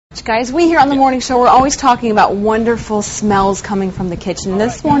much, guys. We here on the morning show, we're always talking about wonderful smells coming from the kitchen.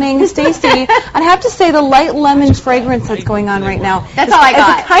 This morning, Stacy, I'd have to say the light lemon fragrance that's going on right now. That's all I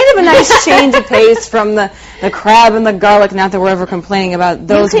got. It's kind of a nice change of pace from the crab and the garlic. Not that we're ever complaining about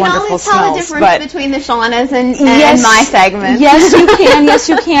those wonderful smells. You can always tell the difference between the Shauna's and my segment. Yes, you can. Yes,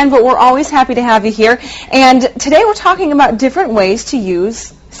 you can. But we're always happy to have you here. And today we're talking about different ways to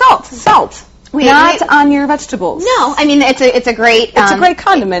use salt. Not on your vegetables. No, I mean it's a great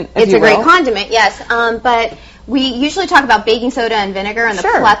condiment. It's a great condiment, yes. But we usually talk about baking soda and vinegar and the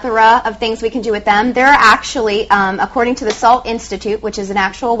plethora of things we can do with them. There are actually, according to the Salt Institute, which is an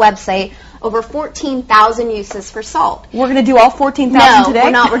actual website, over 14,000 uses for salt. We're going to do all 14,000 today? No,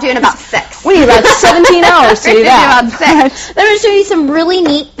 we're not. We're doing about 6. We need about 17 hours to do that. About 6. I'm going to show you some really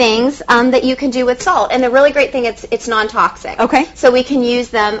neat things that you can do with salt. And the really great thing, it's non-toxic. Okay. So we can use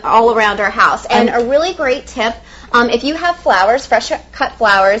them all around our house. And a really great tip, if you have flowers, fresh cut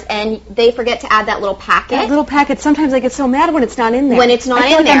flowers, and they forget to add that little packet. That little packet, sometimes I get so mad when it's not in there. When it's not I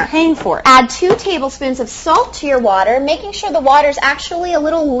feel in like there. I'm paying for it. Add 2 tablespoons of salt to your water, making sure the water's actually a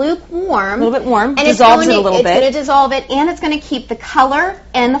little lukewarm. A little bit warm. And dissolves it a little bit. It's going to dissolve it, and it's going to keep the color,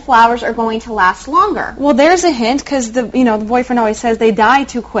 and the flowers are going to last longer. Well, there's a hint, because the boyfriend always says they die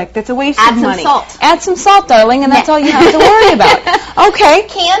too quick. That's a waste of money. Add some salt. Add some salt, darling, and that's all you have to worry about. Okay.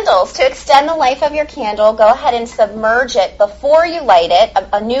 Candles. To extend the life of your candle, go ahead and submerge it before you light it,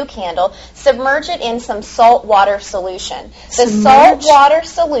 a new candle. Submerge it in some salt water solution. The salt water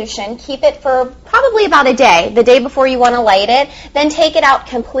solution, keep it for probably about a day, the day before you want to light it. Then take it out,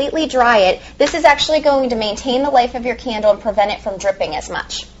 completely dry it. This is actually going to maintain the life of your candle and prevent it from dripping as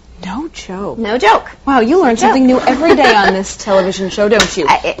much. No joke. No joke. Wow, you learn something new every day on this television show, don't you?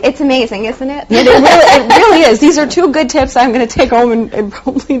 It's amazing, isn't it? It really is. These are 2 good tips I'm going to take home and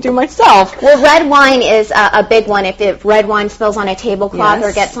probably do myself. Well, red wine is a big one. If red wine spills on a tablecloth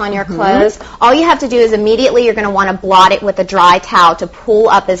or gets on your clothes, all you have to do is immediately you're going to want to blot it with a dry towel to pull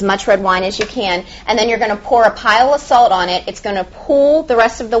up as much red wine as you can, and then you're going to pour a pile of salt on it. It's going to pull the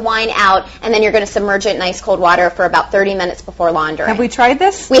rest of the wine out, and then you're going to submerge it in ice cold water for about 30 minutes before laundering. Have we tried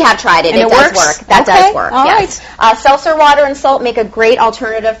this? We have tried it. And it does work. That does work. All yes. right. Seltzer water and salt make a great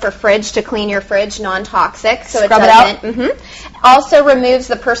alternative for fridge to clean your fridge, non-toxic. So Scrub it doesn't. It out. Also removes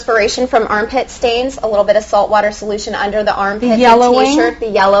the perspiration from armpit stains. A little bit of salt water solution under the armpit. The yellowing. The t-shirt, the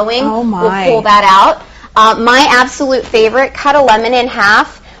yellowing. Oh my. We'll pull that out. My absolute favorite: cut a lemon in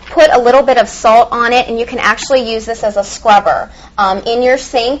half. Put a little bit of salt on it, and you can actually use this as a scrubber in your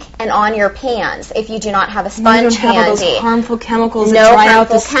sink and on your pans if you do not have a sponge handy. You don't have all those harmful chemicals that dry out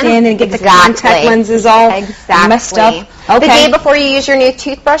the skin and get the contact lenses all messed up. Okay. The day before you use your new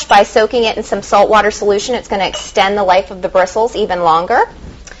toothbrush, by soaking it in some salt water solution, it's going to extend the life of the bristles even longer.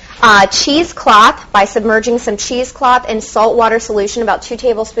 Cheesecloth, by submerging some cheesecloth in salt water solution, about 2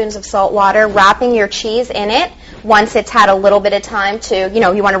 tablespoons of salt water, wrapping your cheese in it once it's had a little bit of time to,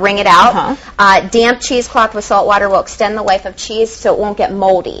 you want to wring it out. Damp cheesecloth with salt water will extend the life of cheese so it won't get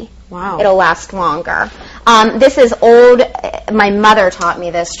moldy. Wow. It'll last longer. This is old. My mother taught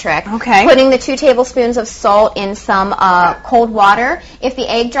me this trick. Okay. Putting the 2 tablespoons of salt in some cold water. If the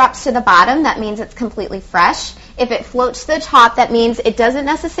egg drops to the bottom, that means it's completely fresh. If it floats to the top, that means it doesn't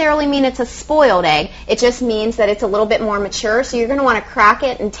necessarily mean it's a spoiled egg. It just means that it's a little bit more mature. So you're going to want to crack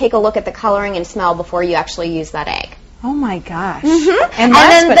it and take a look at the coloring and smell before you actually use that egg. Oh my gosh! And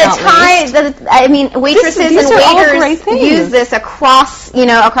then waitresses and waiters use this across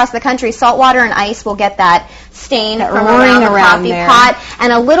the country. Salt water and ice will get that stain from around the coffee pot,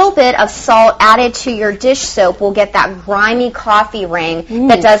 and a little bit of salt added to your dish soap will get that grimy coffee ring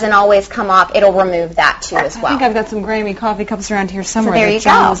that doesn't always come off. It'll remove that too as well. I think I've got some grimy coffee cups around here somewhere. So there you that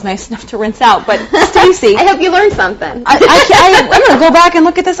John go. was nice enough to rinse out. But Stacy, I hope you learned something. I'm going to go back and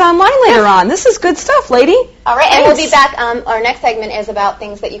look at this online later on. This is good stuff, lady. All right, and we'll be back. Our next segment is about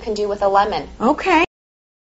things that you can do with a lemon. Okay.